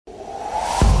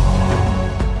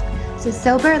So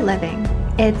sober living,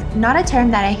 it's not a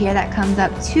term that I hear that comes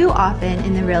up too often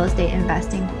in the real estate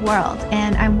investing world.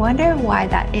 And I wonder why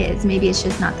that is. Maybe it's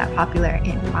just not that popular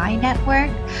in my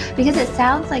network because it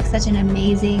sounds like such an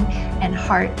amazing and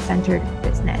heart-centered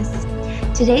business.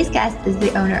 Today's guest is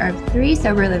the owner of 3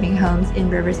 sober living homes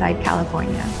in Riverside,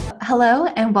 California. Hello,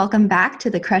 and welcome back to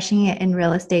the Crushing It in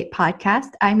Real Estate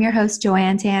podcast. I'm your host,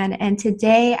 Joanne Tan, and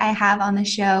today I have on the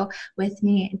show with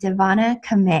me, Devana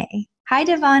Kamei. Hi,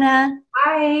 Devana.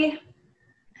 Hi.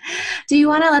 Do you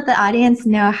want to let the audience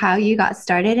know how you got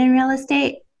started in real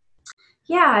estate?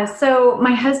 Yeah, so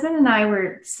my husband and I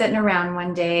were sitting around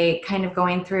one day kind of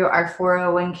going through our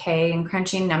 401k and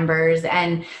crunching numbers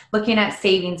and looking at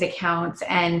savings accounts,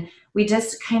 and we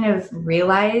just kind of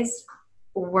realized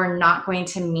we're not going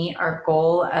to meet our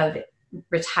goal of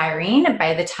retiring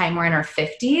by the time we're in our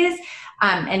 50s.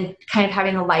 And kind of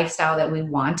having the lifestyle that we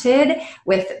wanted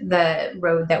with the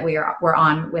road that we're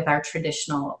on with our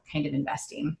traditional kind of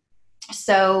investing.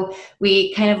 So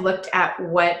we kind of looked at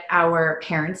what our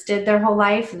parents did their whole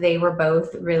life. They were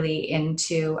both really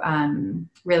into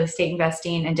real estate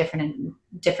investing and different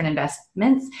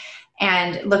investments,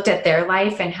 and looked at their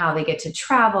life and how they get to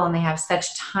travel and they have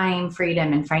such time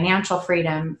freedom and financial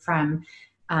freedom from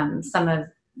some of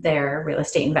their real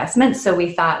estate investments. So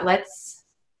we thought, let's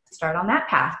start on that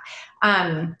path.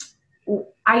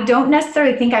 I don't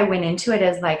necessarily think I went into it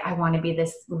as like, I want to be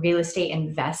this real estate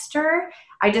investor.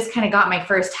 I just kind of got my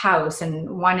first house and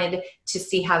wanted to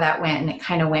see how that went, and it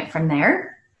kind of went from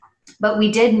there. But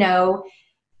we did know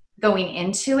going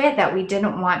into it that we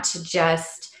didn't want to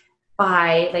just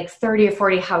buy like 30 or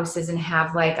 40 houses and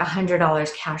have like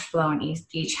 $100 cash flow on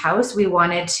each house. We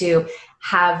wanted to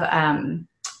have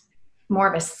more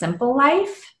of a simple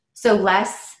life. So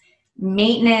less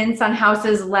maintenance on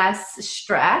houses, less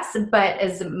stress, but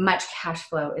as much cash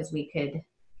flow as we could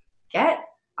get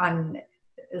on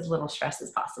as little stress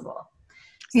as possible.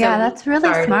 Yeah, that's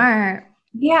really smart.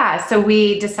 Yeah, so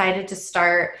we decided to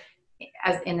start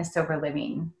as in a sober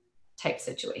living type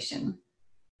situation.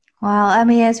 Well, I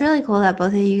mean, it's really cool that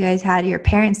both of you guys had your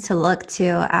parents to look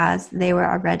to as they were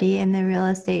already in the real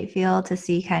estate field to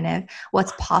see kind of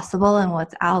what's possible and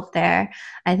what's out there.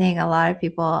 I think a lot of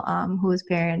people whose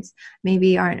parents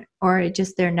maybe aren't, or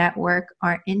just their network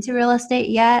aren't into real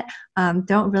estate yet,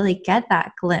 don't really get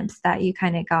that glimpse that you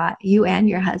kind of got, you and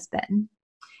your husband.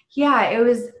 Yeah,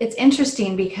 it's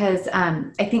interesting because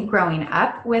I think growing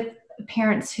up with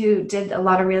parents who did a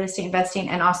lot of real estate investing,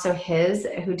 and also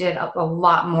who did a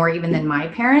lot more even than my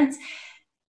parents,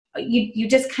 you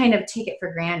just kind of take it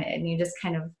for granted, and you just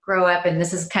kind of grow up and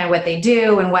this is kind of what they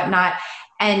do and whatnot.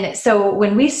 And so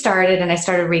when we started and I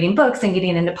started reading books and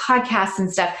getting into podcasts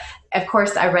and stuff, of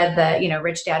course I read the,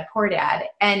 Rich Dad, Poor Dad.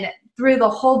 And through the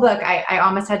whole book, I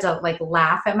almost had to like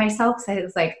laugh at myself because I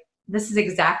was like, this is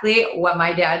exactly what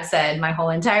my dad said my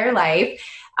whole entire life.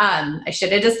 I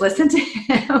should have just listened to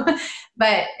him.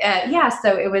 But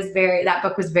so that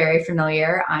book was very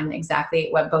familiar on exactly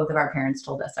what both of our parents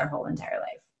told us our whole entire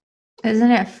life. Isn't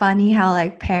it funny how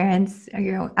like parents,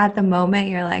 at the moment,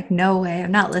 you're like, no way,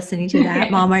 I'm not listening to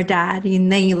that, mom or dad.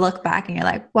 And then you look back and you're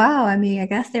like, wow, I mean, I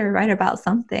guess they were right about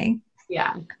something.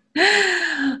 Yeah.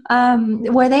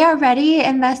 Were they already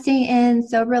investing in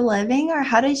sober living, or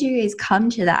how did you guys come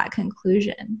to that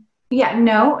conclusion? Yeah,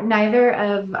 no, neither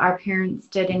of our parents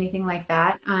did anything like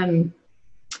that.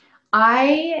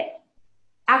 My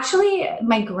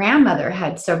grandmother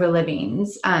had sober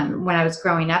livings when I was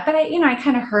growing up, but I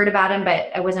kind of heard about them, but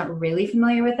I wasn't really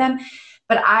familiar with them.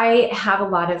 But I have a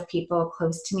lot of people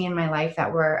close to me in my life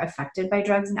that were affected by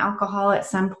drugs and alcohol at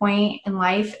some point in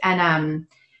life. And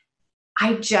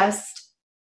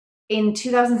in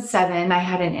 2007, I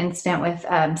had an incident with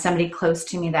somebody close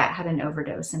to me that had an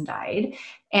overdose and died.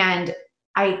 And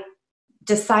I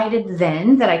decided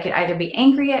then that I could either be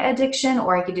angry at addiction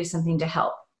or I could do something to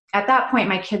help. At that point,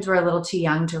 my kids were a little too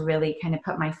young to really kind of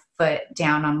put my foot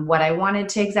down on what I wanted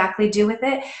to exactly do with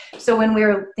it. So when we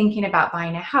were thinking about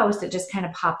buying a house, it just kind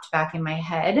of popped back in my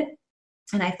head.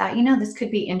 And I thought, this could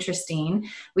be interesting.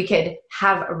 We could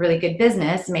have a really good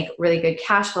business, make really good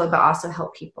cash flow, but also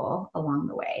help people along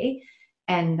the way.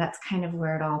 And that's kind of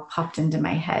where it all popped into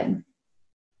my head.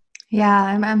 Yeah,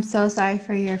 I'm so sorry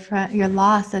for your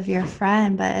loss of your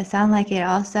friend, but it sounded like it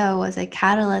also was a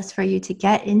catalyst for you to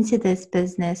get into this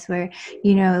business where,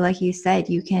 like you said,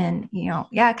 you can,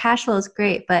 cash flow is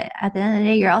great, but at the end of the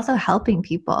day, you're also helping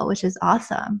people, which is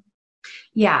awesome.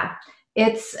 Yeah,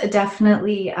 it's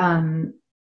definitely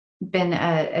been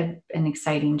an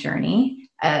exciting journey,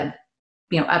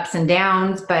 ups and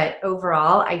downs, but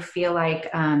overall, I feel like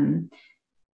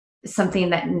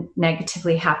something that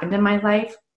negatively happened in my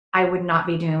life I would not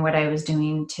be doing what I was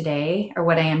doing today or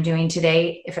what I am doing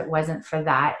today if it wasn't for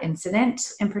that incident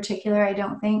in particular, I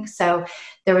don't think. So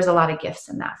there was a lot of gifts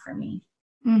in that for me.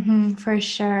 For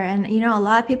sure. And, a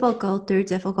lot of people go through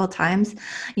difficult times.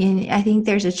 And I think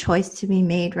there's a choice to be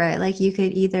made, right? Like you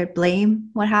could either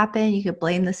blame what happened, you could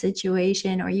blame the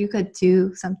situation, or you could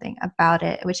do something about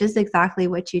it, which is exactly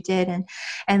what you did.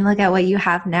 And look at what you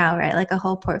have now, right? Like a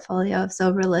whole portfolio of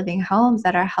sober living homes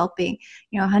that are helping,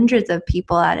 hundreds of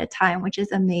people at a time, which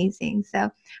is amazing.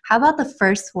 So how about the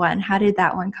first one? How did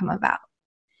that one come about?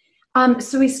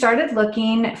 So we started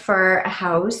looking for a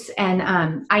house,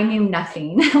 and I knew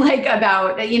nothing like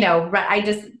about, I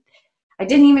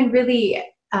didn't even really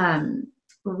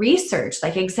research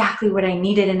like exactly what I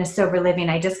needed in a sober living.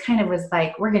 I just kind of was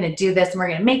like, we're going to do this and we're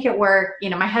going to make it work.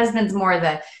 My husband's more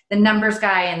the numbers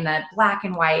guy and the black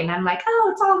and white. And I'm like, oh,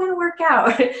 it's all going to work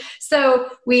out.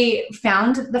 So we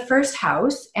found the first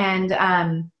house,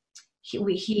 and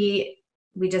we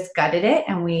just gutted it,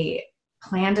 and we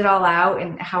planned it all out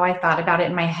and how I thought about it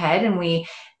in my head. And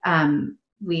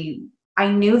I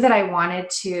knew that I wanted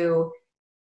to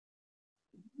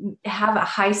have a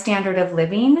high standard of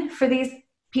living for these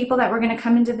people that were going to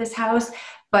come into this house,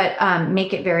 but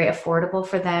make it very affordable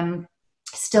for them,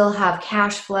 still have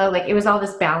cash flow. Like it was all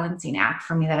this balancing act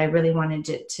for me that I really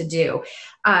wanted to do.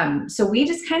 So we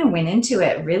just kind of went into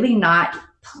it really not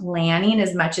planning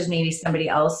as much as maybe somebody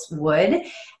else would,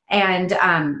 and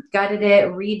gutted it,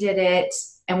 redid it.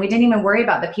 And we didn't even worry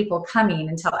about the people coming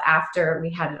until after we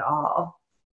had it all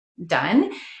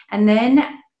done. And then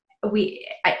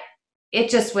it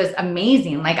just was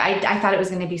amazing. Like I thought it was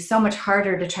going to be so much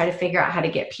harder to try to figure out how to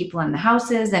get people in the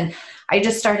houses. And I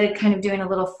just started kind of doing a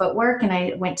little footwork, and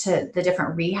I went to the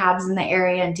different rehabs in the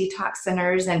area and detox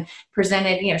centers and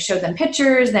presented, showed them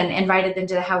pictures and invited them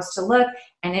to the house to look.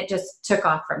 And it just took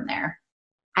off from there.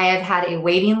 I have had a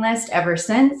waiting list ever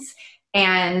since,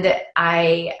 and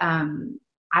I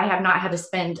have not had to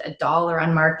spend $1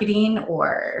 on marketing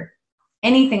or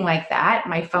anything like that.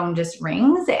 My phone just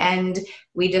rings, and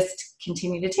we just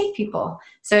continue to take people.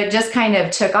 So it just kind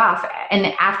of took off. And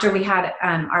after we had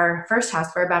our first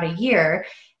house for about a year,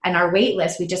 and our wait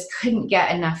list, we just couldn't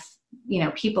get enough,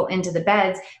 people into the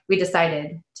beds. We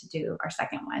decided to do our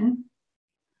second one.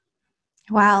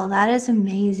 Wow, that is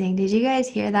amazing. Did you guys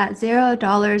hear that?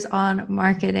 $0 on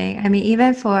marketing. I mean,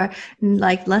 even for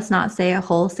like, let's not say a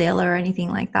wholesaler or anything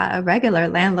like that. A regular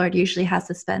landlord usually has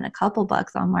to spend a couple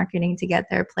bucks on marketing to get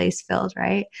their place filled,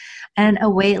 right? And a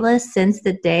wait list since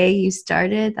the day you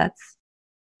started,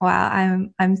 wow,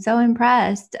 I'm so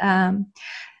impressed.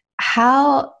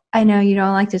 How I know you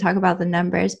don't like to talk about the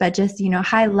numbers, but just,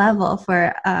 high level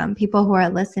for people who are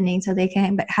listening so they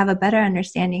can have a better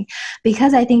understanding,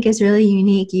 because I think it's really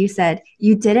unique. You said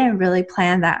you didn't really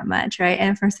plan that much, right?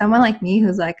 And for someone like me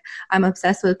who's like, I'm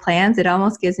obsessed with plans, it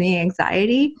almost gives me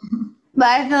anxiety. But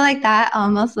I feel like that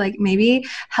almost like maybe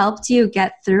helped you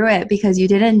get through it because you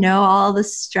didn't know all the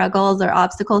struggles or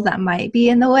obstacles that might be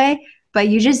in the way, but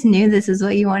you just knew this is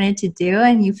what you wanted to do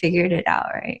and you figured it out,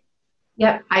 right?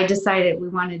 Yep. I decided we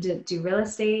wanted to do real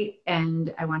estate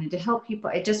and I wanted to help people.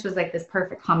 It just was like this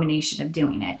perfect combination of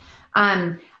doing it.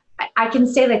 I can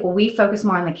say like, well, we focus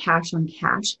more on the cash on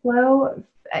cash flow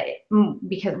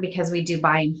because we do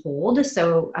buy and hold.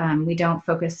 So we don't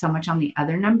focus so much on the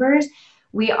other numbers.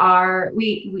 We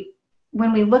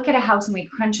when we look at a house and we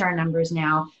crunch our numbers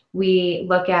now, we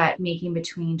look at making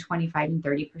between 25 and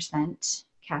 30%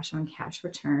 cash on cash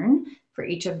return for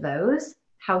each of those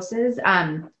houses.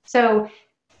 So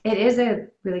it is a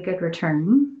really good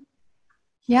return.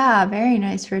 Yeah, very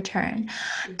nice return.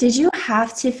 Did you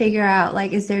have to figure out,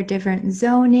 like, is there different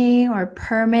zoning or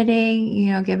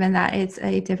permitting, given that it's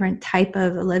a different type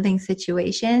of living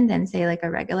situation than, say, like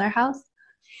a regular house?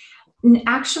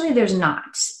 Actually, there's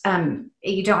not.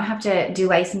 You don't have to do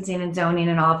licensing and zoning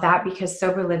and all of that because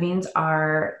sober livings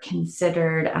are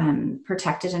considered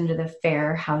protected under the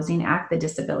Fair Housing Act, the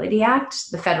Disability Act,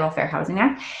 the Federal Fair Housing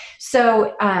Act.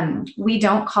 So we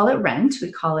don't call it rent.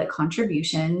 We call it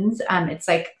contributions. It's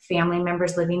like family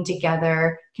members living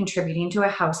together, contributing to a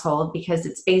household because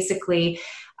it's basically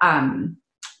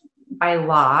by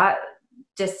law,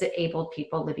 disabled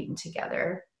people living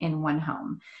together in one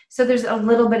home. So there's a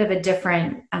little bit of a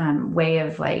different way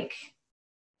of like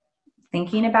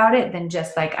thinking about it than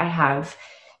just like I have,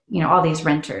 all these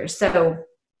renters. So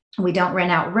we don't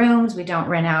rent out rooms. We don't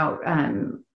rent out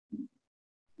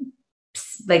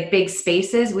like big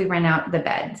spaces. We rent out the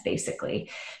beds basically.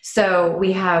 So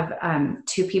we have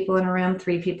 2 people in a room,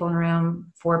 3 people in a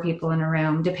room, 4 people in a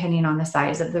room, depending on the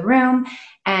size of the room.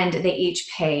 And they each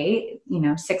pay,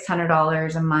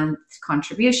 $600 a month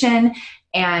contribution.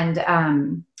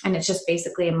 And it's just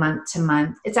basically a month to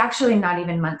month. It's actually not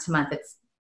even month to month. It's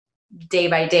day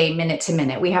by day, minute to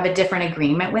minute. We have a different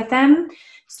agreement with them.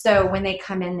 So when they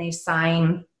come in, they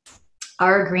sign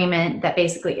our agreement that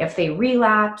basically if they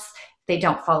relapse, they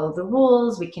don't follow the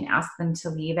rules, we can ask them to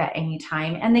leave at any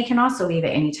time. And they can also leave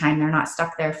at any time. They're not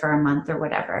stuck there for a month or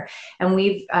whatever.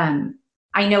 And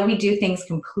I know we do things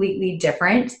completely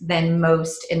different than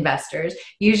most investors.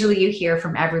 Usually you hear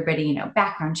from everybody,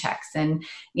 background checks and,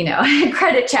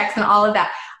 credit checks and all of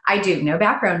that. I do no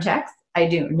background checks. I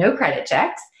do no credit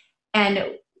checks.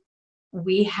 And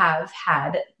we have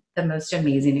had the most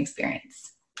amazing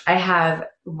experience. I have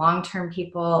long-term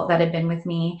people that have been with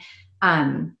me.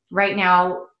 Right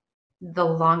now, the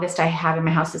longest I have in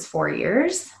my house is 4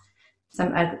 years.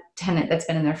 A tenant that's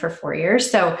been in there for 4 years.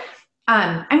 So,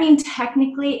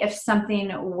 technically, if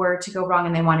something were to go wrong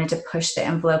and they wanted to push the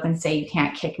envelope and say, you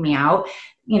can't kick me out,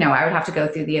 I would have to go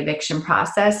through the eviction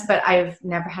process, but I've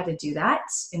never had to do that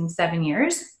in 7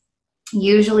 years.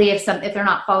 Usually if they're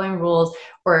not following rules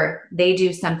or they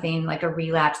do something like a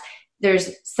relapse,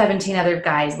 there's 17 other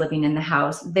guys living in the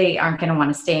house. They aren't going to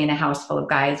want to stay in a house full of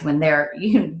guys when they're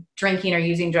drinking or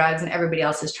using drugs and everybody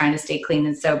else is trying to stay clean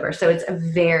and sober. So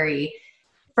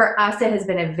for us, it has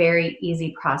been a very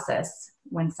easy process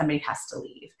when somebody has to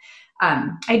leave.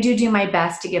 I do my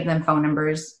best to give them phone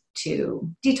numbers to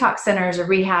detox centers or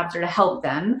rehabs or to help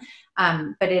them.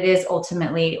 But it is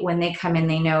ultimately when they come in,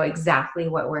 they know exactly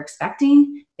what we're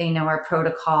expecting. They know our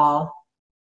protocol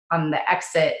on the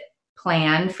exit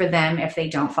plan for them if they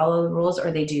don't follow the rules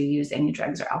or they do use any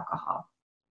drugs or alcohol.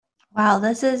 Wow,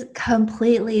 this is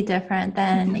completely different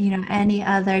than, any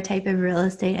other type of real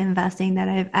estate investing that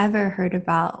I've ever heard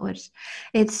about, which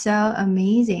it's so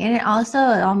amazing. And it also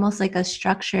almost like a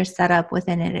structure set up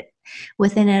within it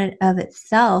of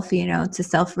itself, to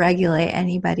self-regulate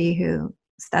anybody who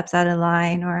steps out of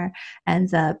line or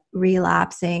ends up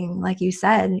relapsing. Like you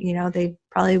said, they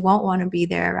probably won't want to be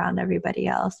there around everybody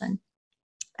else. And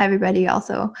everybody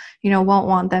also, won't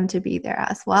want them to be there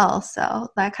as well. So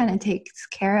that kind of takes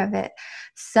care of it.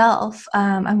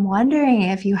 I'm wondering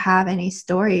if you have any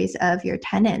stories of your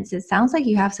tenants. It sounds like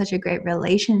you have such a great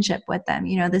relationship with them.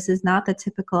 This is not the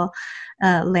typical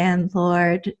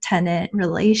landlord-tenant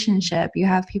relationship. You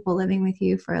have people living with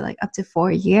you for like up to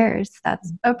 4 years.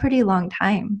 That's a pretty long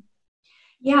time.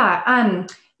 Yeah.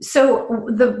 So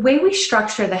the way we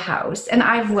structure the house, and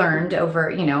I've learned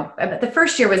over, the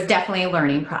first year was definitely a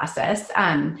learning process.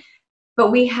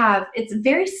 But it's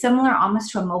very similar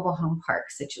almost to a mobile home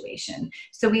park situation.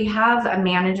 So we have a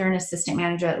manager and assistant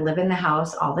manager that live in the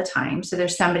house all the time. So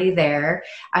there's somebody there.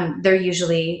 They're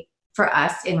usually for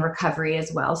us in recovery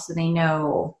as well. So they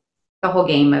know the whole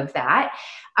game of that.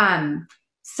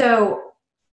 So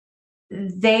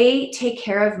they take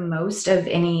care of most of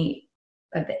any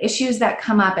of the issues that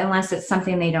come up. Unless it's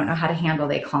something they don't know how to handle,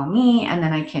 they call me and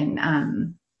then I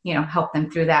can, help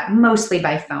them through that, mostly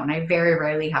by phone. I very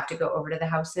rarely have to go over to the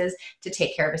houses to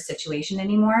take care of a situation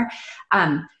anymore.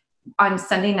 On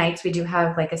Sunday nights, we do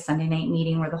have like a Sunday night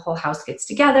meeting where the whole house gets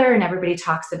together and everybody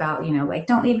talks about, like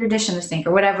don't leave your dish in the sink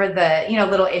or whatever the,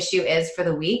 little issue is for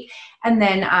the week. And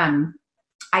then,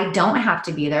 I don't have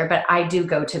to be there, but I do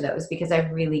go to those because I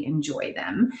really enjoy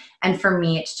them. And for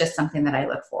me, it's just something that I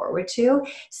look forward to.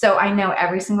 So I know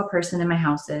every single person in my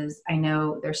houses. I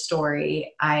know their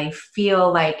story. I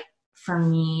feel like for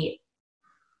me,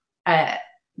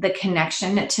 the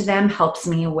connection to them helps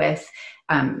me with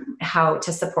how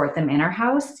to support them in our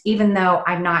house, even though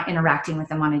I'm not interacting with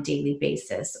them on a daily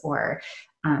basis or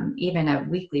even a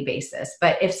weekly basis.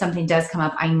 But if something does come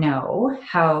up, I know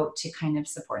how to kind of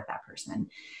support that person.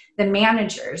 The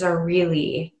managers are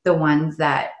really the ones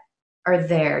that are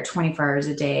there 24 hours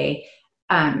a day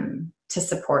to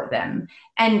support them.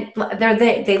 And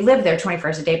they live there 24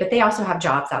 hours a day, but they also have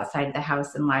jobs outside of the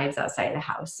house and lives outside of the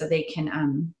house. So they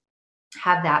can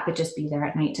have that, but just be there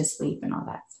at night to sleep and all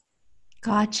that.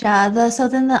 Gotcha. So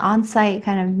then the on-site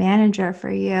kind of manager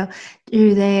for you,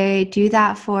 do they do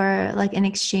that for like in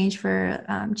exchange for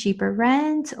cheaper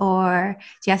rent, or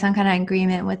do you have some kind of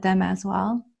agreement with them as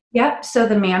well? Yep. So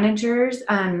the managers,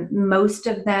 most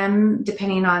of them,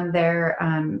 depending on their,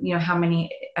 how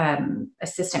many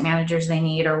assistant managers they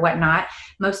need or whatnot,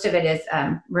 most of it is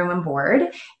room and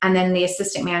board. And then the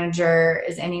assistant manager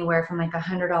is anywhere from like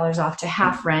 $100 off to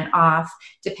half rent off,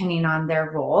 depending on their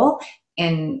role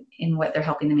in what they're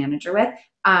helping the manager with.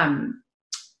 And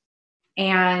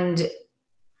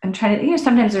I'm trying to,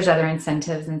 sometimes there's other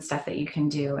incentives and stuff that you can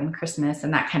do and Christmas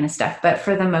and that kind of stuff. But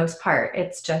for the most part,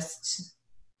 it's just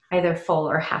either full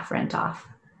or half rent off.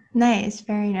 Nice,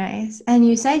 very nice. And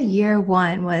you said year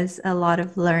one was a lot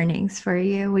of learnings for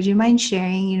you. Would you mind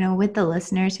sharing, with the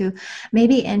listeners who may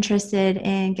be interested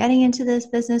in getting into this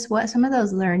business, what some of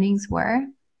those learnings were?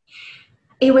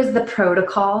 It was the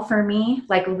protocol for me,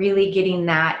 like really getting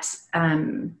that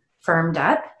firmed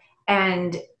up,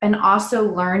 and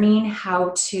also learning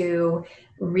how to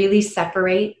really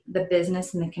separate the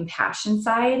business and the compassion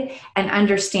side, and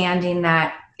understanding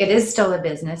that it is still a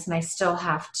business and I still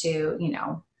have to,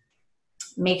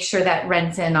 make sure that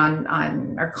rent's in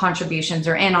on or contributions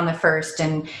are in on the first.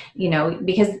 And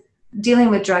because dealing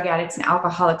with drug addicts and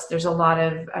alcoholics, there's a lot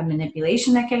of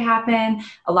manipulation that could happen,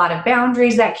 a lot of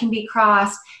boundaries that can be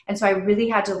crossed. And so I really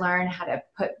had to learn how to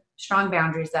put strong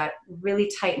boundaries that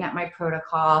really tighten up my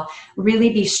protocol, really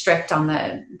be strict on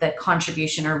the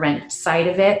contribution or rent side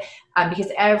of it,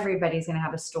 because everybody's going to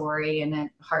have a story and a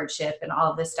hardship and all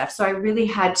of this stuff. So I really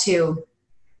had to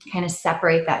kind of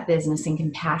separate that business and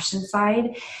compassion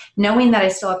side, knowing that I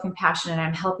still have compassion and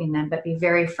I'm helping them, but be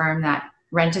very firm that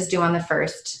rent is due on the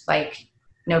first, like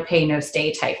no pay, no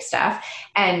stay type stuff.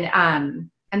 And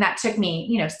that took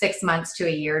me, 6 months to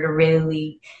a year to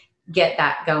really get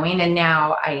that going. And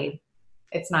now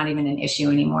it's not even an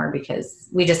issue anymore, because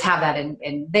we just have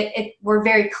that we're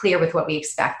very clear with what we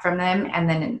expect from them. And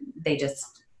then they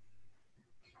just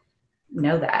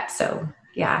know that. So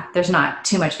yeah, there's not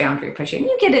too much boundary pushing.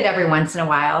 You get it every once in a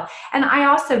while. And I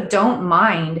also don't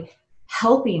mind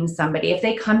helping somebody if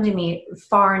they come to me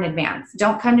far in advance.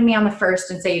 Don't come to me on the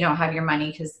first and say you don't have your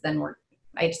money, because then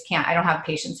I just can't, I don't have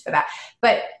patience for that.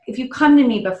 But if you come to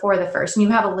me before the first and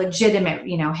you have a legitimate,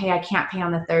 hey, I can't pay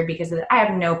on the third because of it, I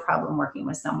have no problem working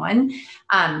with someone.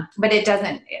 But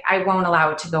I won't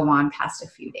allow it to go on past a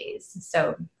few days.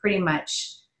 So pretty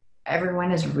much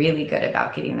everyone is really good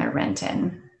about getting their rent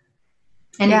in.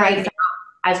 And yeah, right now,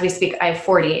 as we speak, I have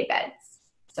 48 beds.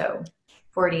 So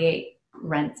 48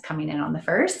 rents coming in on the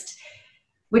first,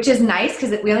 which is nice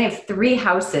because we only have 3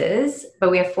 houses,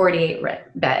 but we have 48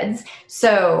 beds.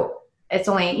 So it's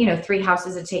only, 3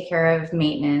 houses to take care of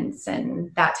maintenance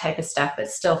and that type of stuff, but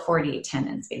still 48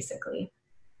 tenants basically.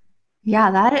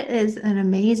 Yeah, that is an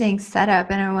amazing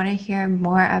setup, and I want to hear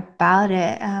more about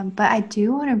it. But I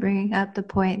do want to bring up the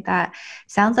point that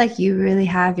sounds like you really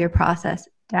have your process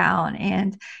down.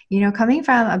 And, coming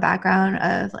from a background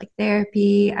of like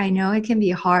therapy, I know it can be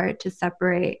hard to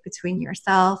separate between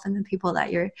yourself and the people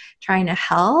that you're trying to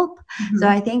help. Mm-hmm. So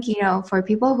I think, for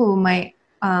people who might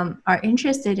are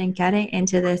interested in getting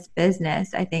into this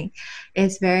business, I think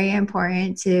it's very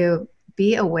important to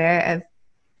be aware of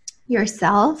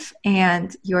yourself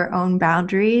and your own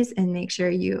boundaries, and make sure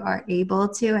you are able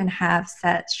to and have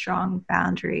set strong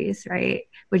boundaries, right?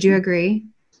 Would you agree?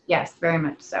 Yes, very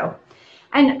much so.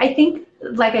 And I think,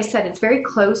 like I said, it's very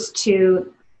close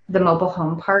to the mobile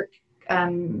home park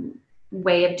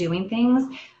way of doing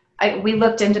things. We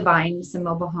looked into buying some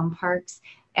mobile home parks,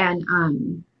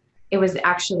 and it was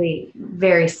actually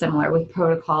very similar with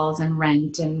protocols and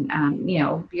rent. And,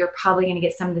 you're probably going to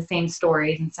get some of the same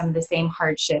stories and some of the same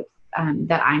hardships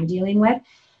that I'm dealing with.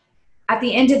 At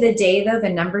the end of the day, though, the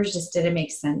numbers just didn't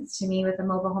make sense to me with the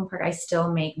mobile home park. I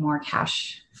still make more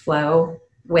cash flow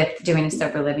with doing a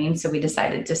sober living, so we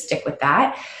decided to stick with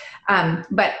that.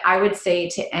 But I would say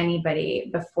to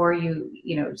anybody, before you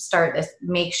start this,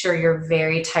 make sure you're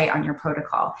very tight on your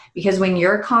protocol, because when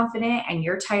you're confident and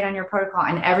you're tight on your protocol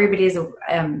and everybody's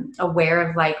aware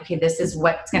of like, okay, this is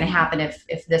what's going to happen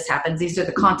if this happens, these are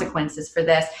the consequences for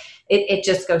this, it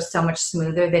just goes so much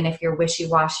smoother than if you're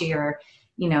wishy-washy or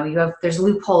there's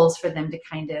loopholes for them to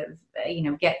kind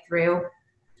of get through.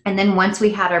 And then once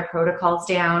we had our protocols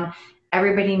down,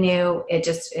 everybody knew. It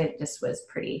just was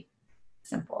pretty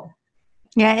simple.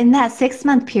 Yeah, in that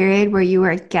 6-month period where you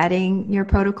were getting your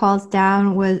protocols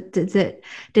down,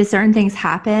 did certain things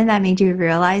happen that made you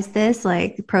realize this?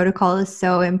 Like, protocol is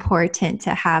so important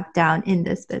to have down in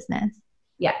this business.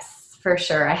 Yes, for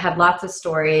sure. I had lots of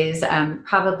stories.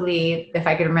 Probably, if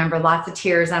I could remember, lots of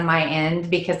tears on my end,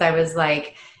 because I was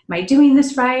like, am I doing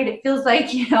this right? It feels like,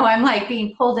 I'm like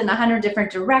being pulled in 100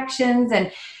 different directions.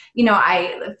 And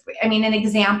I mean, an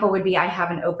example would be, I have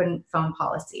an open phone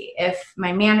policy. If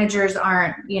my managers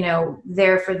aren't,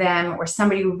 there for them, or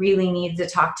somebody really needs to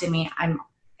talk to me,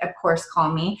 of course,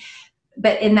 call me.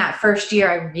 But in that first year,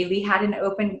 I really had an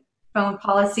open phone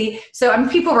policy. So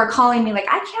people were calling me like,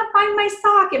 I can't find my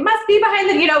sock. It must be behind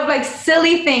the, like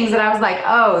silly things. And I was like,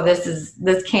 oh,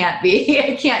 this can't be,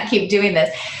 I can't keep doing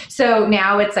this. So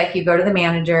now it's like, you go to the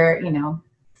manager,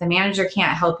 the manager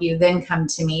can't help you, then come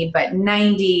to me. But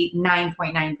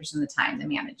 99.9% of the time, the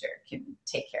manager can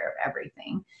take care of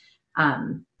everything.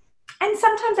 And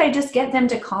sometimes I just get them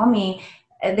to call me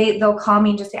they'll call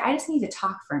me and just say, I just need to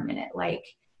talk for a minute. Like,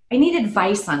 I need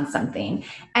advice on something.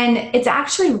 And it's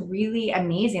actually really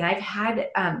amazing. I've had,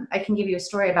 I can give you a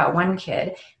story about one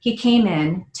kid. He came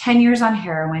in 10 years on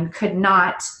heroin, could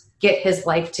not get his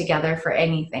life together for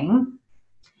anything.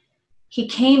 He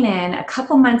came in a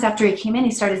couple months after he came in,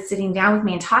 he started sitting down with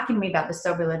me and talking to me about the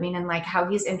sober living and like how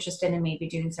he's interested in maybe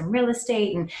doing some real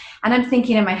estate. And I'm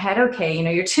thinking in my head, okay,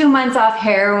 you're 2 months off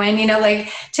heroin,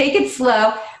 like take it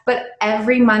slow. But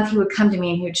every month he would come to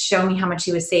me and he would show me how much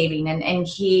he was saving. And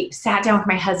he sat down with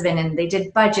my husband and they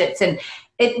did budgets and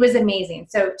it was amazing.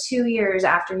 So 2 years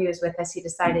after he was with us, he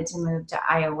decided to move to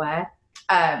Idaho.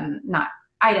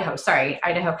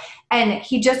 And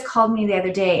he just called me the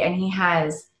other day and he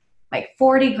has like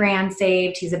 40 grand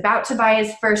saved. He's about to buy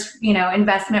his first,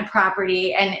 investment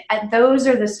property. And those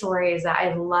are the stories that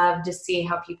I love to see,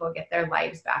 how people get their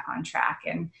lives back on track.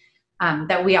 And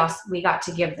that we got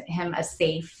to give him a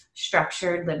safe,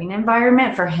 structured living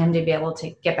environment for him to be able to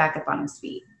get back up on his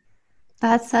feet.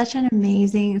 That's such an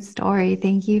amazing story.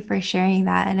 Thank you for sharing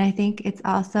that. And I think it's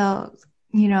also,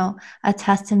 a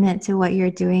testament to what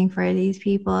you're doing for these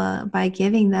people by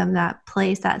giving them that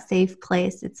place, that safe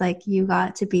place. It's like you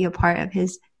got to be a part of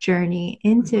his journey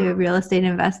into real estate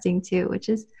investing too, which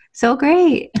is so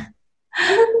great.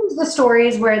 The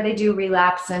stories where they do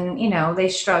relapse and, they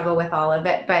struggle with all of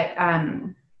it. But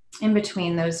in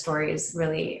between, those stories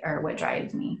really are what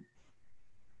drives me.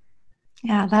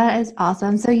 Yeah, that is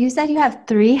awesome. So you said you have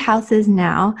 3 houses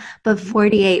now, but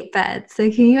 48 beds.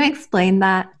 So can you explain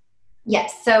that?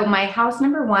 Yes. So my house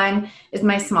number 1 is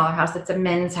my smaller house. It's a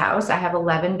men's house. I have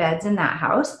 11 beds in that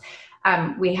house.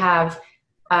 We have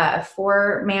a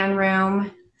 4-man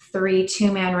room, 3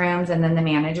 2-man rooms, and then the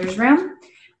manager's room.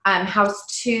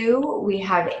 House 2, we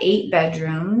have 8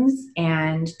 bedrooms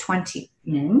and 20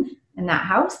 men in that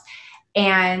house.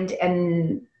 And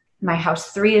my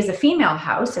house 3 is a female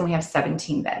house, and we have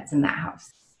 17 beds in that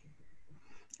house.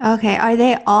 Okay. Are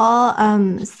they all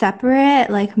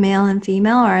separate, like male and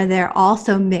female, or are there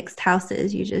also mixed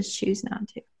houses? You just choose not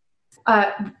to?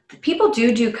 People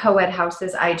do co-ed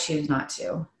houses. I choose not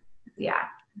to. Yeah,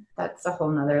 that's a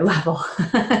whole nother level.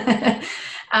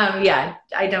 Yeah,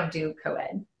 I don't do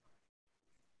co-ed.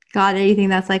 Got it. You think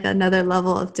that's like another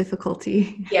level of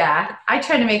difficulty? Yeah, I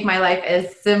try to make my life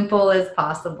as simple as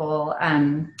possible.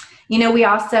 We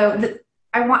also,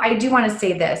 I do want to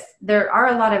say this. There are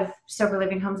a lot of sober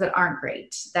living homes that aren't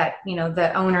great, that,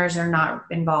 the owners are not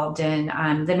involved in.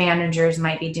 The managers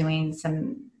might be doing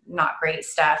some not great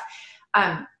stuff.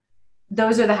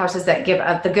 Those are the houses that give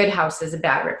the good houses a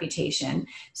bad reputation.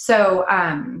 So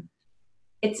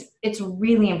it's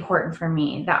really important for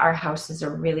me that our houses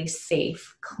are really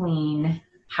safe, clean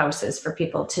houses for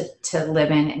people to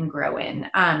live in and grow in.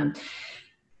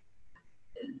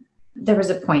 There was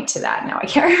a point to that. Now I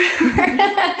can't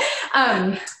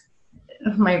remember.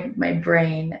 My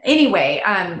brain. Anyway,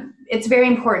 it's very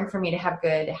important for me to have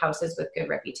good houses with good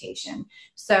reputation.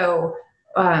 So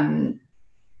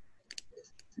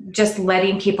just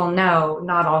letting people know,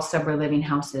 not all sober living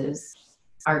houses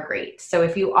are great. So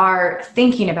if you are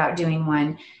thinking about doing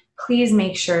one, please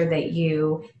make sure that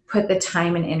you put the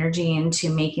time and energy into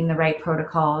making the right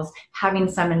protocols, having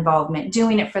some involvement,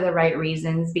 doing it for the right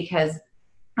reasons, because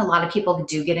a lot of people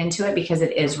do get into it because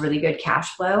it is really good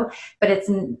cash flow, but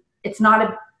it's not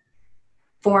a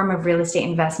form of real estate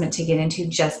investment to get into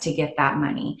just to get that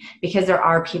money, because there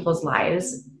are people's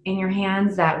lives in your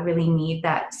hands that really need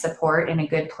that support in a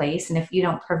good place. And if you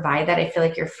don't provide that, I feel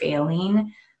like you're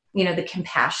failing, the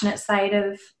compassionate side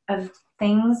of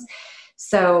things.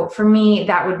 So for me,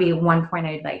 that would be one point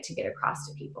I'd like to get across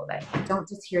to people, that don't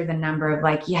just hear the number of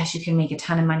like, yes, you can make a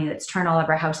ton of money. Let's turn all of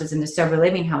our houses into sober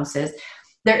living houses.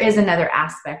 There is another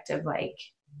aspect of like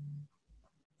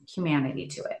humanity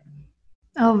to it.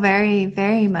 Oh, very,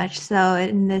 very much so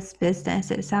in this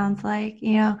business, it sounds like.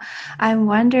 I'm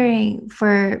wondering,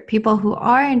 for people who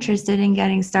are interested in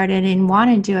getting started and want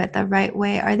to do it the right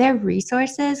way, are there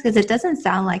resources? Because it doesn't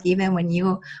sound like even when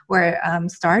you were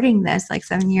starting this like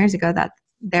 7 years ago that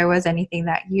there was anything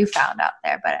that you found out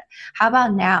there. But how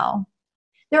about now?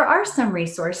 There are some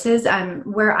resources.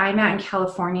 Where I'm at in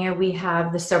California, we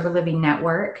have the Sober Living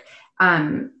Network,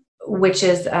 which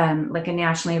is like a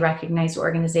nationally recognized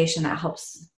organization that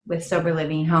helps with sober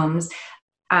living homes.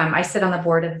 I sit on the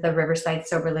board of the Riverside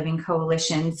Sober Living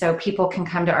Coalition, so people can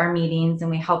come to our meetings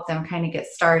and we help them kind of get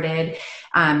started.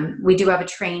 We do have a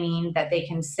training that they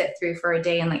can sit through for a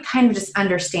day and like kind of just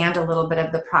understand a little bit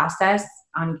of the process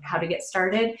on how to get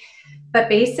started. But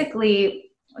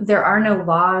basically, there are no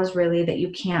laws really that you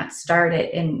can't start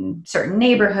it in certain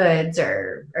neighborhoods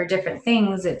or different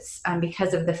things. It's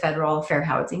because of the Federal Fair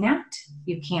Housing Act,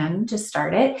 you can just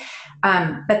start it.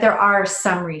 But there are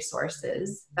some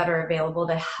resources that are available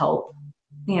to help,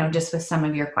 just with some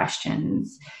of your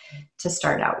questions to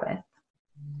start out with.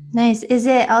 Nice. Is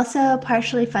it also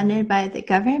partially funded by the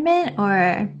government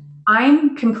or?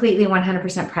 I'm completely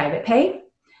 100% private pay,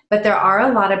 but there are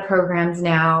a lot of programs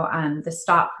now. The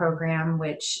STOP program,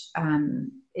 which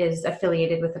is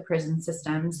affiliated with the prison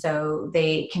system, so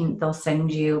they'll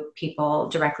send you people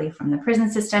directly from the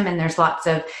prison system, and there's lots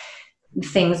of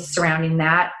things surrounding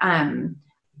that.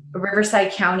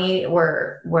 Riverside County,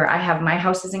 where I have my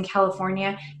houses in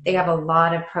California, they have a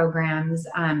lot of programs.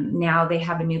 Now they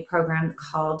have a new program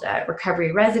called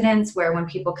Recovery Residence, where when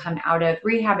people come out of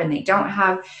rehab and they don't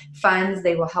have funds,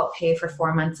 they will help pay for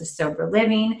 4 months of sober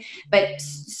living. But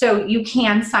so you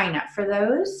can sign up for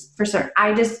those for certain.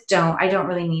 I don't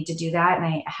really need to do that. And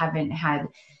I haven't had,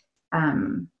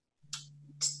 I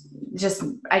just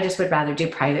would rather do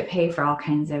private pay for all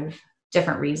kinds of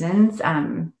different reasons.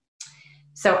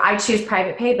 So I choose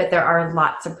private pay, but there are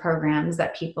lots of programs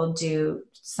that people do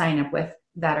sign up with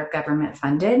that are government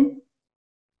funded.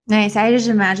 Nice. I just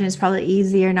imagine it's probably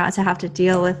easier not to have to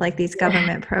deal with like these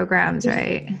government programs,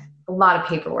 right? A lot of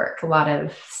paperwork,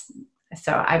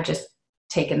 so I've just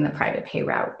taken the private pay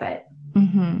route, but.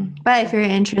 Mm-hmm. But if you're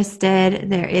interested,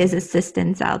 there is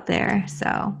assistance out there.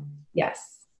 So. Yes.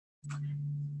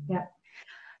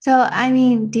 So, I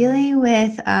mean, dealing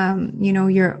with,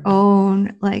 your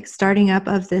own, like starting up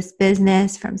of this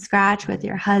business from scratch with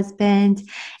your husband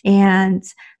and,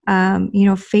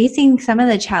 facing some of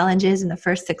the challenges in the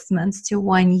first 6 months to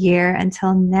 1 year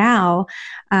until now,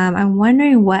 I'm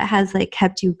wondering what has like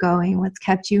kept you going, what's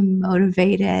kept you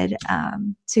motivated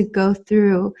to go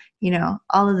through,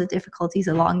 all of the difficulties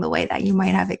along the way that you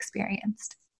might have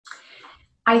experienced.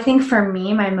 I think for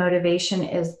me, my motivation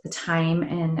is the time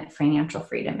and financial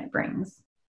freedom it brings.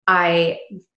 I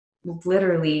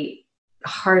literally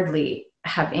hardly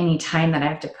have any time that I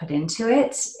have to put into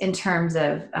it in terms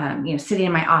of, sitting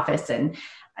in my office and,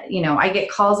 I get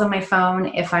calls on my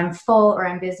phone. If I'm full or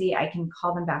I'm busy, I can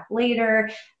call them back later.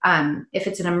 If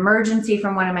it's an emergency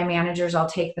from one of my managers, I'll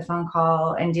take the phone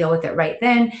call and deal with it right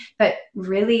then. But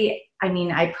really,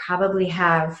 I probably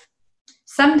have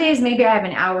some days, maybe I have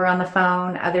an hour on the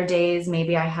phone. Other days,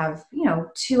 maybe I have,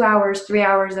 2 hours, 3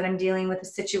 hours that I'm dealing with a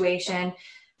situation.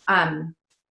 I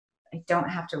don't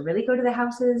have to really go to the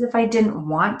houses if I didn't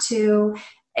want to.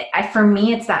 For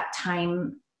me, it's that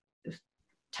time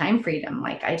freedom.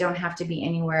 Like I don't have to be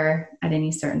anywhere at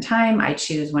any certain time. I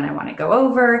choose when I want to go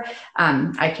over.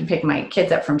 I can pick my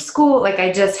kids up from school. Like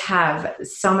I just have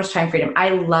so much time freedom.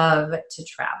 I love to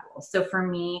travel. So for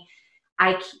me,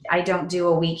 I don't do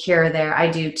a week here or there. I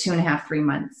do 2.5, 3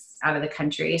 months out of the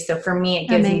country. So for me, it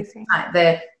gives me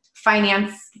the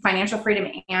financial freedom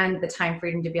and the time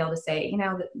freedom to be able to say,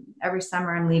 every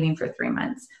summer I'm leaving for 3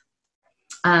 months.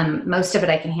 Most of it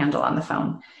I can handle on the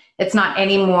phone. It's not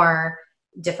any more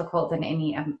difficult than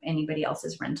anybody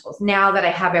else's rentals now that I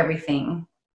have everything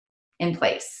in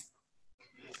place.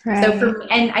 Right. So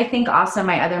and I think also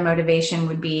my other motivation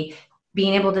would be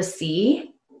being able to see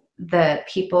the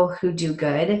people who do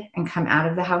good and come out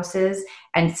of the houses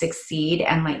and succeed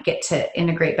and like get to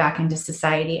integrate back into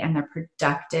society and they're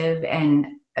productive and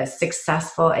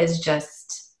successful is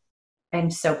just,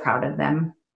 I'm so proud of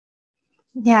them.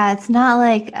 Yeah, it's not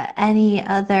like any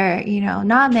other,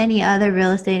 not many other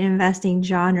real estate investing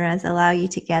genres allow you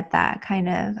to get that kind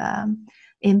of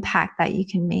impact that you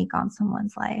can make on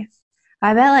someone's life.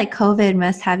 I bet like COVID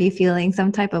must have you feeling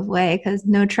some type of way because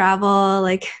no travel,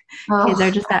 like kids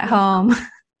are just at home.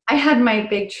 I had my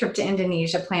big trip to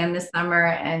Indonesia planned this summer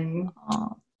and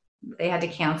they had to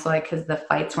cancel it because the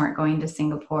flights weren't going to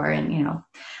Singapore and,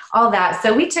 all that.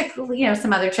 So we took,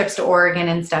 some other trips to Oregon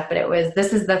and stuff, but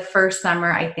this is the first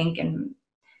summer I think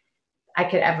I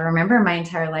could ever remember in my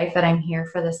entire life that I'm here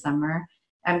for the summer.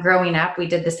 Growing up, we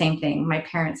did the same thing. My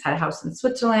parents had a house in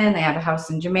Switzerland. They have a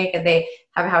house in Jamaica. They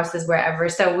have houses wherever.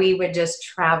 So we would just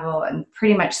travel and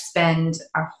pretty much spend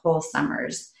our whole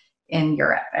summers in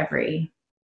Europe every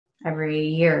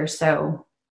year. So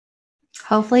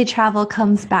hopefully travel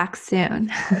comes back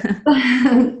soon.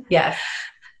 Yes.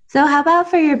 So how about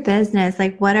for your business?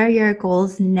 Like what are your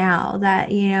goals now that,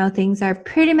 things are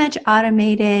pretty much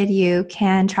automated, you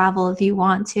can travel if you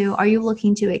want to? Are you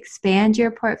looking to expand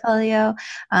your portfolio,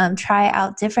 try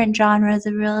out different genres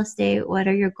of real estate? What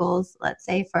are your goals, let's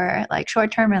say for like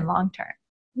short-term and long-term?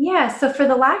 Yeah, so for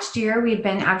the last year, we've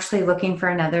been actually looking for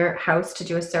another house to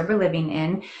do a sober living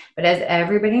in. But as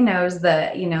everybody knows,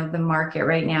 the market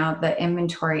right now, the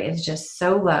inventory is just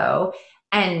so low.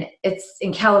 And it's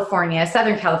in California,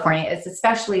 Southern California, it's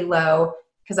especially low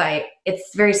because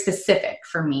it's very specific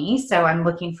for me. So I'm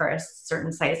looking for a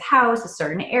certain size house, a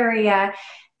certain area,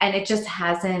 and it just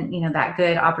hasn't, that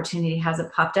good opportunity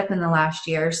hasn't popped up in the last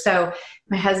year. So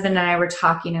my husband and I were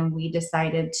talking, and we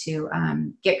decided to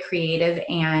get creative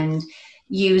and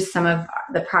use some of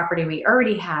the property we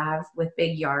already have with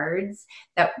big yards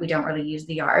that we don't really use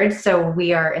the yards. So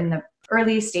we are in the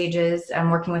early stages. I'm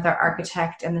working with our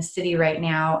architect and the city right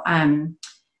now.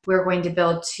 We're going to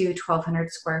build two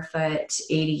 1,200 square foot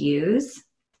ADUs.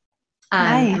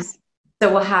 Nice.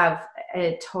 So we'll have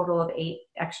a total of 8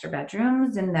 extra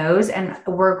bedrooms in those. And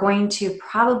we're going to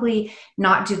probably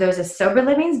not do those as sober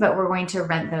livings, but we're going to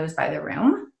rent those by the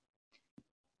room.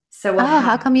 So we'll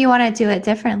How come you want to do it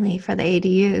differently for the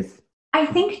ADUs? I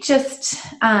think just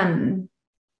to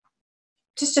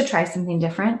try something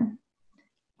different.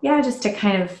 Yeah, just to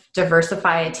kind of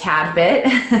diversify a tad bit.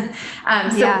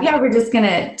 We're just going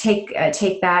to take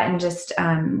that and just,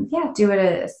 do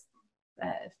it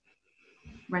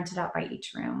rent it out by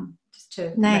each room just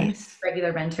to nice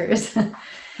regular renters.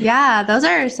 Yeah, those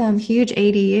are some huge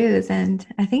ADUs, and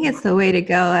I think it's the way to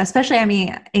go,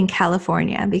 especially, in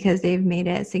California, because they've made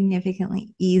it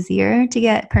significantly easier to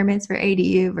get permits for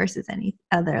ADU versus any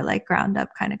other like ground up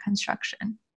kind of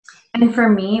construction. And for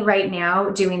me right now,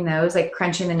 doing those, like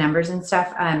crunching the numbers and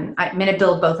stuff, I'm going to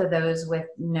build both of those with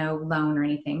no loan or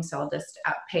anything. So I'll just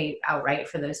pay outright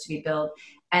for those to be built.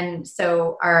 And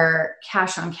so our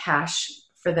cash on cash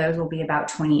for those will be about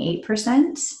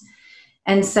 28%.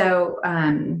 And so,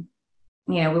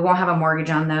 we won't have a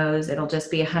mortgage on those. It'll just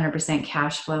be 100%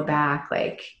 cash flow back.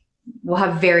 Like we'll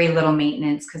have very little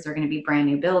maintenance because they're going to be brand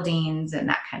new buildings and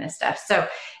that kind of stuff. So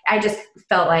I just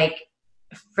felt like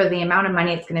for the amount of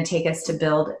money it's going to take us to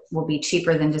build will be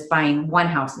cheaper than just buying one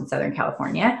house in Southern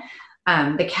California.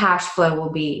 The cash flow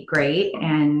will be great.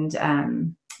 And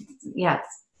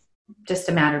it's just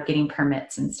a matter of getting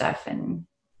permits and stuff and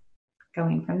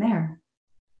going from there.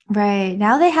 Right.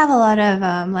 Now they have a lot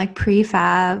of like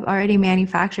prefab already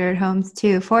manufactured homes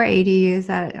too for ADUs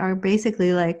that are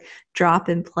basically like drop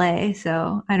and play.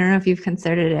 So I don't know if you've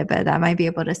considered it, but that might be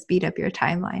able to speed up your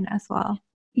timeline as well.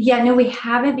 Yeah, no, we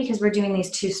haven't because we're doing these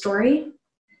 2-story.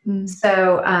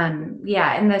 So, and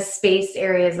the space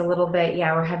area is a little bit,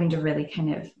 we're having to really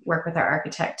kind of work with our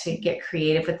architect to get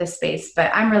creative with the space.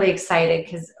 But I'm really excited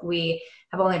because we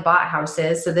have only bought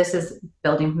houses. So this is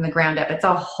building from the ground up. It's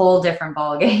a whole different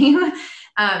ballgame.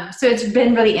 So it's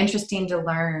been really interesting to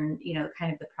learn,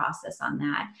 kind of the process on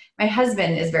that. My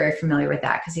husband is very familiar with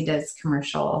that because he does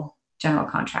commercial general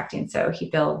contracting. So he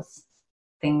builds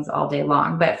things all day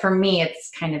long. But for me,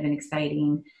 it's kind of an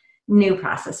exciting new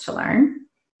process to learn.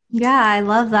 Yeah, I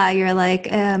love that. You're like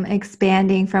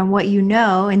expanding from what you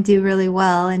know and do really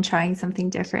well and trying something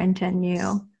different and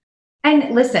new.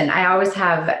 And listen, I always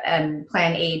have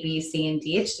plan A, B, C, and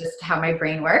D. It's just how my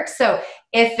brain works. So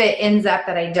if it ends up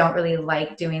that I don't really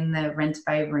like doing the rent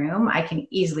by room, I can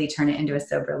easily turn it into a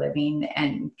sober living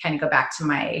and kind of go back to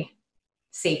my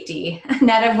safety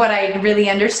net of what I really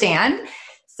understand.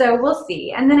 So we'll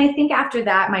see. And then I think after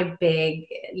that, my big,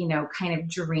 kind of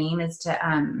dream is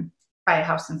to buy a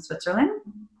house in Switzerland.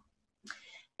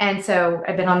 And so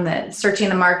I've been searching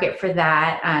the market for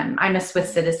that. I'm a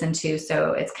Swiss citizen too,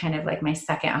 so it's kind of like my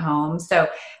second home. So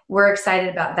we're excited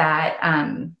about that.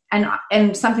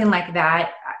 And something like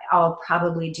that, I'll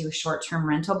probably do a short-term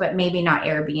rental, but maybe not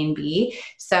Airbnb.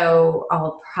 So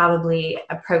I'll probably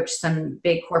approach some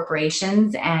big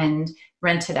corporations and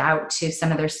rent it out to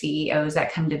some of their CEOs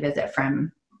that come to visit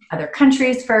from other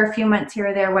countries for a few months here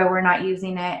or there while we're not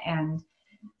using it. And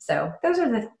so those are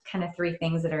the kind of 3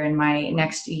 things that are in my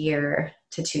next year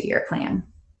to 2-year plan.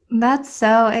 That's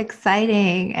so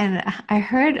exciting. And I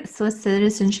heard Swiss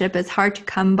citizenship is hard to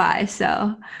come by.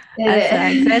 So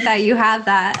that's good that you have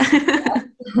that.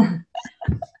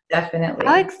 Definitely.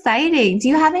 How exciting. Do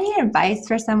you have any advice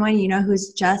for someone,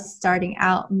 who's just starting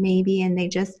out maybe and they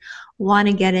just want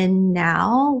to get in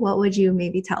now? What would you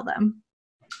maybe tell them?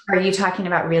 Are you talking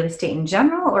about real estate in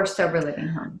general or sober living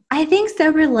home? I think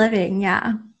sober living,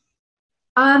 yeah.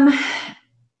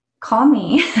 Call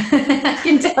me. I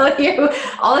can tell you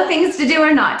all the things to do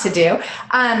or not to do.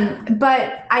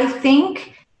 But I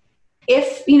think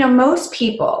if, most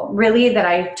people really that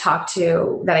I talk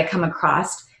to, that I come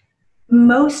across,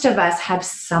 most of us have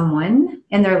someone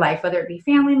in their life, whether it be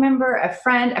family member, a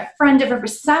friend of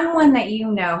someone that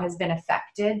has been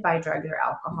affected by drugs or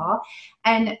alcohol.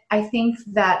 And I think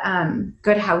that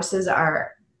good houses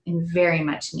are in very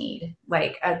much need.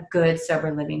 Like a good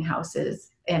sober living house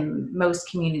is, and most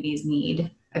communities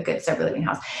need a good sober living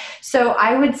house. So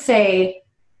I would say,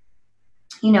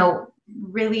 you know,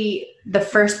 really the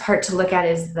first part to look at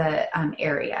is the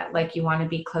area. Like you want to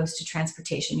be close to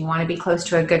transportation. You want to be close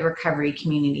to a good recovery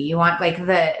community. You want like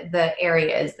the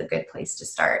area is the good place to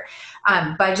start.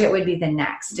 Budget would be the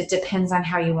next. It depends on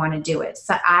how you want to do it.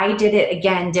 So I did it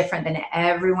again different than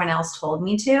everyone else told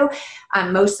me to.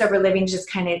 Most sober living just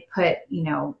kind of put, you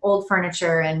know, old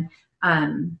furniture and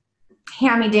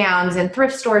hand-me-downs and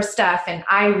thrift store stuff. And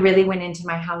I really went into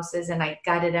my houses and I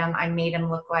gutted them. I made them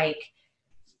look like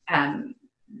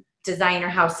designer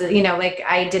houses, you know, like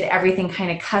I did everything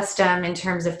kind of custom in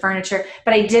terms of furniture,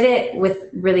 but I did it with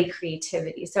really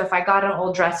creativity. So if I got an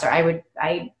old dresser,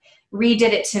 I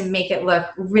redid it to make it look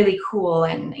really cool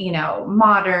and, you know,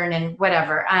 modern and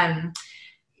whatever. And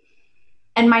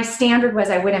my standard was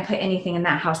I wouldn't put anything in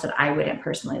that house that I wouldn't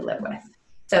personally live with.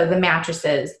 So the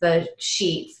mattresses, the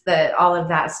sheets, all of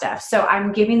that stuff. So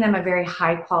I'm giving them a very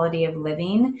high quality of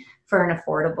living for an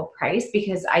affordable price,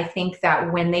 because I think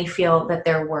that when they feel that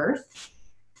they're worth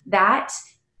that,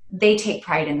 they take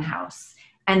pride in the house,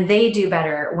 and they do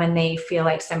better when they feel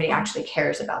like somebody actually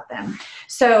cares about them.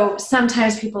 So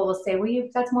sometimes people will say, well,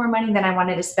 that's more money than I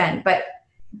wanted to spend. But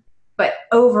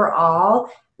overall,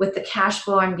 with the cash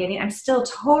flow I'm getting, I'm still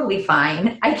totally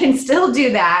fine. I can still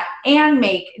do that and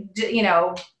make, you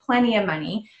know, plenty of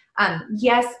money.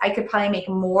 Yes, I could probably make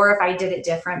more if I did it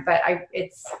different, but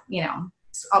it's, you know,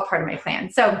 it's all part of my plan.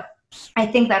 So I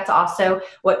think that's also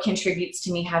what contributes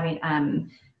to me having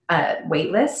a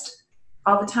wait list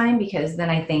all the time, because then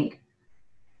I think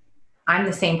I'm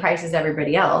the same price as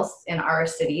everybody else in our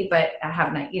city, but I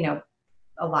have, you know,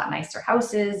 a lot nicer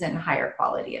houses and higher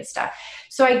quality of stuff.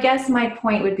 So I guess my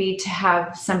point would be to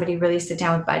have somebody really sit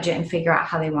down with budget and figure out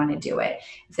how they want to do it.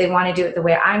 If they want to do it the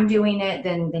way I'm doing it,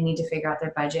 then they need to figure out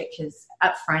their budget, because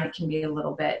up front it can be a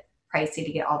little bit pricey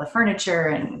to get all the furniture,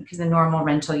 and because the normal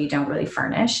rental you don't really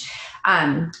furnish.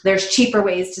 There's cheaper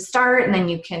ways to start, and then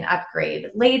you can upgrade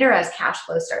later as cash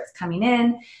flow starts coming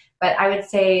in. But I would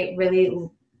say really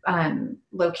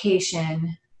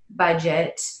location,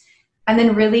 budget, and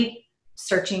then really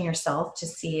searching yourself to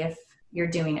see if you're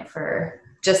doing it for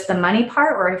just the money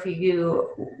part, or if you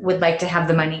would like to have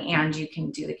the money and you can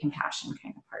do the compassion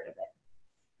kind of part of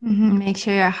it. Mm-hmm. Make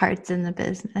sure your heart's in the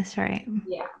business, right?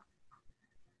 Yeah.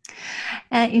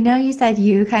 And you know, you said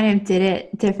you kind of did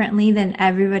it differently than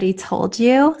everybody told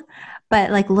you,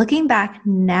 but like looking back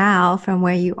now from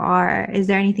where you are, is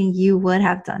there anything you would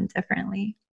have done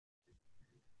differently?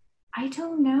 I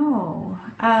don't know.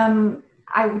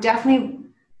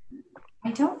 I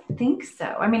don't think so.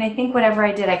 I mean, I think whatever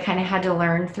I did, I kind of had to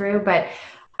learn through, but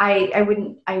I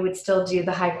would still do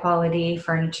the high quality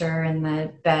furniture and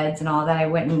the beds and all that. I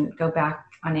wouldn't go back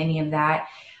on any of that.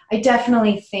 I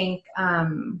definitely think,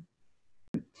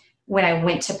 when I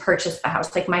went to purchase the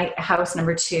house, like my house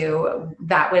number 2,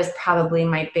 that was probably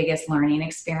my biggest learning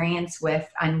experience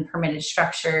with unpermitted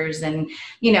structures and,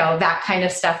 you know, that kind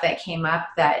of stuff that came up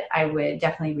that I would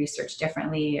definitely research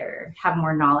differently or have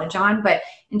more knowledge on. But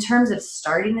in terms of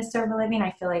starting the sober living,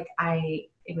 I feel like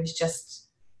it was just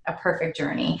a perfect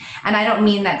journey. And I don't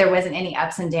mean that there wasn't any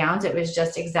ups and downs. It was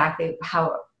just exactly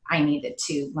how I needed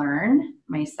to learn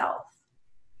myself.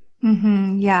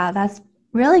 Mm-hmm. Yeah, that's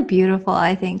really beautiful,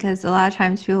 I think, because a lot of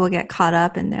times people get caught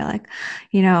up and they're like,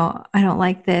 you know, I don't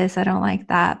like this, I don't like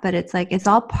that. But it's like, it's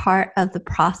all part of the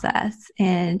process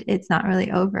and it's not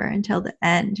really over until the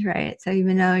end, right? So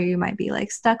even though you might be like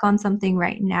stuck on something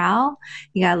right now,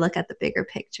 you got to look at the bigger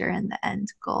picture and the end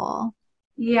goal.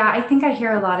 Yeah, I think I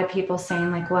hear a lot of people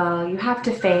saying like, well, you have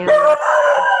to fail.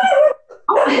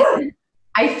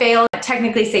 I failed,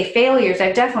 technically say failures.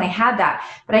 I've definitely had that,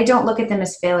 but I don't look at them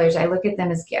as failures. I look at them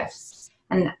as gifts.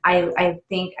 And I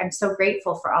think I'm so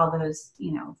grateful for all those,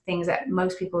 you know, things that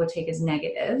most people would take as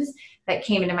negatives that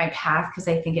came into my path, because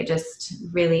I think it just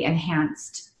really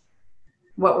enhanced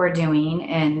what we're doing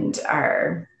and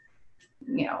our,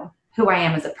 you know, who I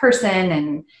am as a person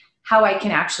and how I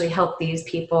can actually help these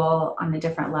people on a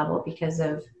different level because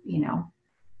of, you know,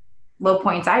 low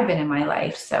points I've been in my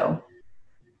life. So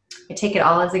I take it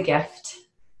all as a gift.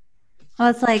 Well,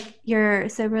 it's like your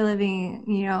sober living,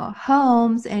 you know,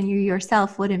 homes and you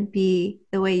yourself wouldn't be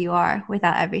the way you are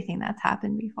without everything that's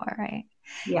happened before, right?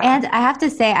 Yeah. And I have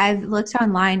to say, I've looked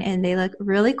online and they look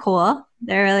really cool.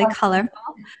 They're really colorful.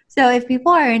 So if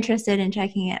people are interested in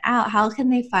checking it out, how can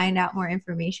they find out more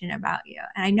information about you?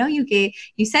 And I know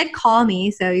you said call me,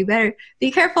 so you better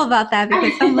be careful about that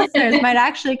because some listeners might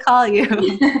actually call you.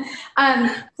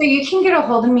 So you can get a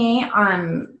hold of me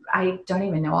I don't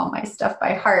even know all my stuff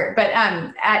by heart, but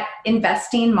at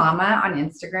Investing Mama on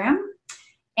Instagram,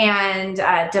 and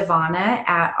Devana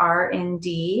at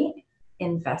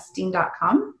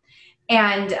rndinvesting.com.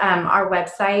 And our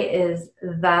website is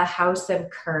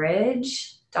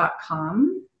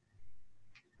thehouseofcourage.com.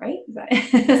 Right? Did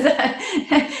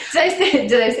I say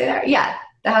that? Yeah,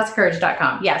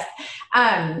 thehouseofcourage.com. Yes.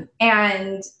 And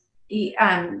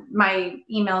my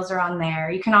emails are on there.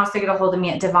 You can also get a hold of me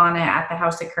at Devana at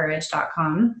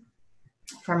thehouseofcourage.com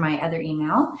for my other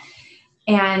email.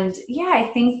 And yeah,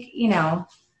 I think,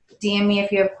 DM me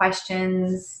if you have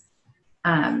questions.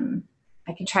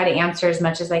 I can try to answer as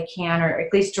much as I can, or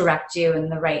at least direct you in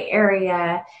the right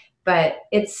area. But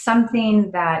it's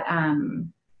something that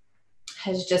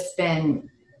has just been,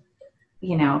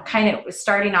 kind of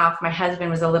starting off. My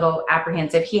husband was a little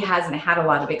apprehensive. He hasn't had a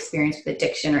lot of experience with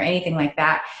addiction or anything like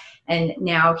that. And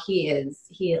now he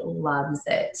loves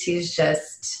it. He's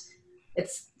just,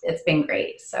 it's been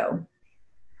great. So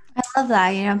I love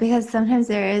that, because sometimes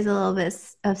there is a little bit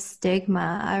of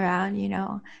stigma around,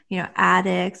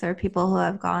 addicts or people who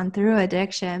have gone through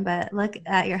addiction. But look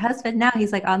at your husband now;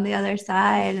 he's like on the other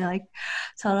side, and like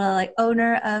total like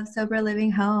owner of sober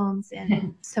living homes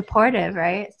and supportive,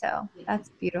 right? So that's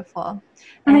beautiful.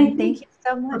 And thank you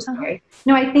so much.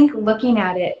 No, I think looking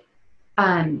at it,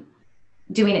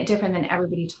 doing it different than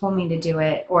everybody told me to do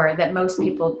it, or that most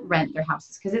people rent their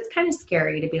houses, because it's kind of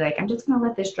scary to be like, I'm just going to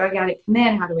let this drug addict come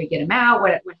in. How do we get him out?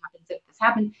 What happens if this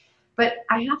happens? But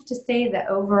I have to say the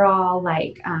overall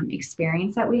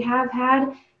experience that we have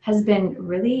had has been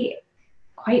really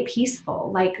quite peaceful.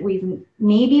 Like, we've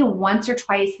maybe once or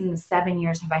twice in the 7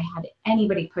 years have I had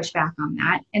anybody push back on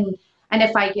that. And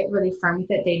if I get really firm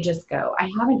with it, they just go. I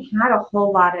haven't had a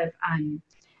whole lot of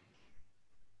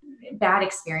bad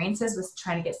experiences with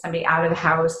trying to get somebody out of the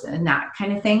house and that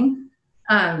kind of thing.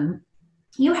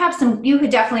 You could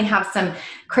definitely have some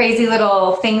crazy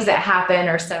little things that happen,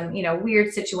 or some,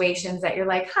 weird situations that you're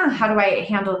like, how do I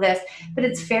handle this? But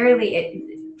it's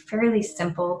fairly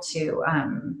simple to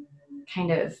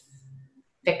kind of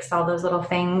fix all those little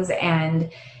things.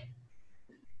 And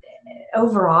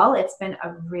overall, it's been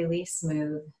a really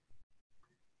smooth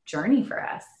journey for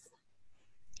us.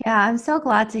 Yeah, I'm so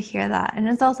glad to hear that. And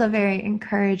it's also very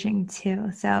encouraging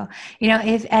too. So,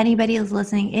 if anybody is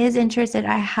listening is interested,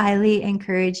 I highly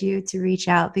encourage you to reach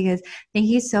out, because thank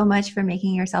you so much for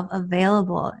making yourself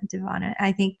available, Devana.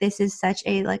 I think this is such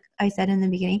a, like I said in the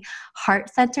beginning,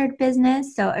 heart-centered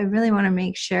business. So I really want to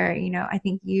make sure, I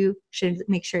think you should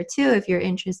make sure too, if you're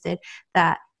interested,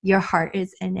 that your heart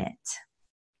is in it.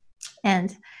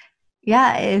 And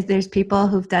yeah, if there's people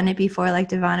who've done it before, like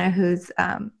Devana, who's,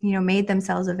 made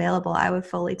themselves available, I would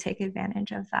fully take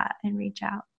advantage of that and reach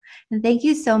out. And thank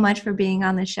you so much for being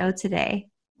on the show today.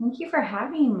 Thank you for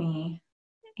having me.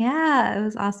 Yeah, it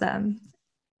was awesome.